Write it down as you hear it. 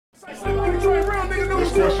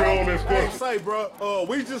What's your honest question? Hey, say, bro,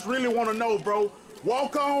 we just really want to know, bro.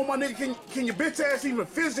 Walk on, my nigga. Can your bitch ass even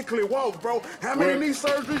physically walk, bro? How many knee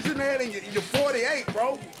surgeries you had in your 48,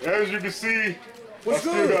 bro? As you can see, What's I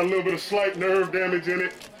still good? got a little bit of slight nerve damage in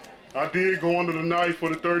it. I did go under the knife for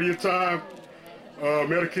the 30th time.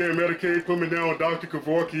 Medicare and Medicaid put me down with Dr.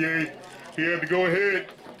 Kevorkian. He had to go ahead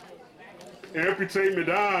and amputate me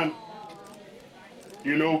down,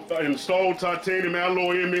 you know, install titanium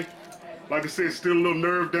alloy in me. Like I said, still a little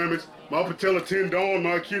nerve damage. My patella tendon,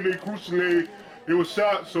 my Achilles cruciate, it was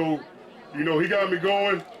shot. So, you know, he got me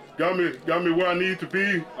going, got me where I need to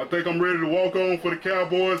be. I think I'm ready to walk on for the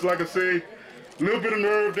Cowboys. Like I say, a little bit of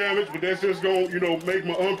nerve damage, but that's just gonna, you know, make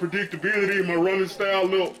my unpredictability, my running style a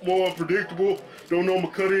little more unpredictable. Don't know my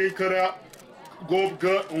cut in, cut out, go up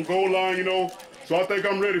gut on goal line, you know. So I think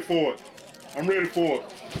I'm ready for it. I'm ready for it.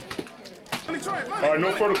 All right,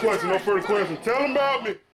 no further questions, no further questions. Tell them about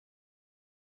me.